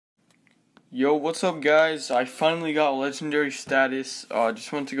Yo, what's up guys? I finally got legendary status.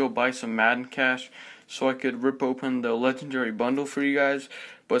 Just went to go buy some Madden cash so I could rip open the legendary bundle for you guys.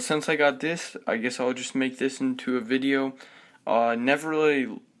 But since I got this, I guess I'll just make this into a video. Never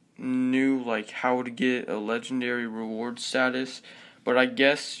really knew like how to get a legendary reward status, but I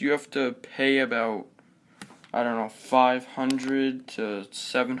guess you have to pay about, I don't know, 500 to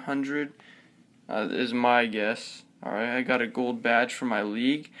 700 is my guess. Alright, I got a gold badge for my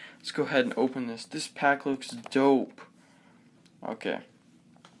league. Let's go ahead and open this. This pack looks dope. Okay,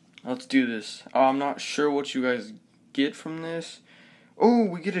 let's do this. I'm not sure what you guys get from this. Oh,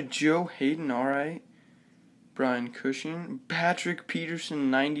 we get a Joe Hayden, alright. Brian Cushing. Patrick Peterson,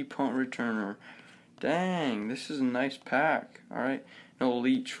 90 punt returner. Dang, this is a nice pack. Alright, an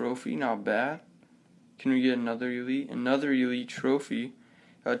elite trophy, not bad. Can we get another elite? Another elite trophy.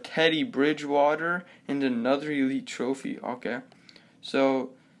 A Teddy Bridgewater and another elite trophy. Okay, so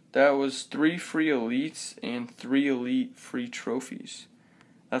that was 3 free elites and 3 elite free trophies.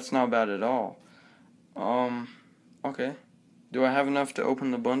 That's not bad at all. Okay, do I have enough to open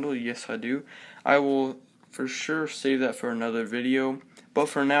the bundle? Yes, I do. I will for sure save that for another video, but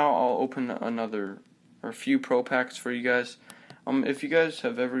for now I'll open a few pro packs for you guys. If you guys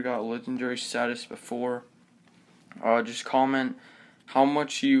have ever got legendary status before, just comment how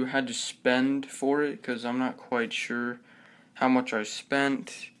much you had to spend for it, because I'm not quite sure how much I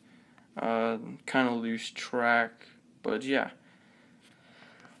spent. Kind of lose track, but yeah.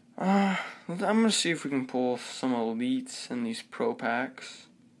 I'm gonna see if we can pull some elites in these pro packs.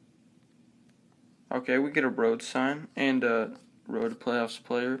 Okay, we get a road sign and a road to playoffs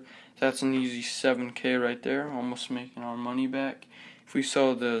player. That's an easy 7K right there, almost making our money back. If we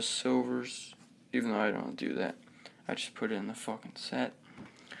sell the silvers, even though I don't do that, I just put it in the fucking set.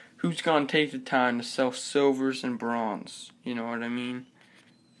 Who's gonna take the time to sell silvers and bronze? You know what I mean?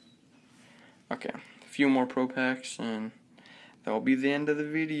 Okay, a few more pro packs and that'll be the end of the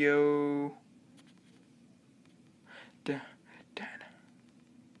video.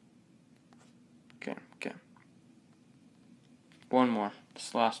 Okay. One more.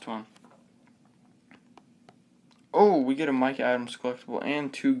 This last one. Oh, we get a Mike Adams collectible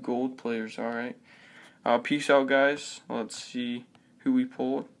and 2 gold players. Alright. Peace out, guys. Let's see who we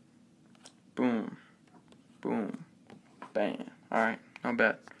pulled. Boom. Boom. Bam. Alright. Not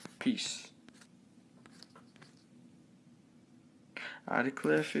bad. Peace. I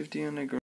declare 50 on the ground.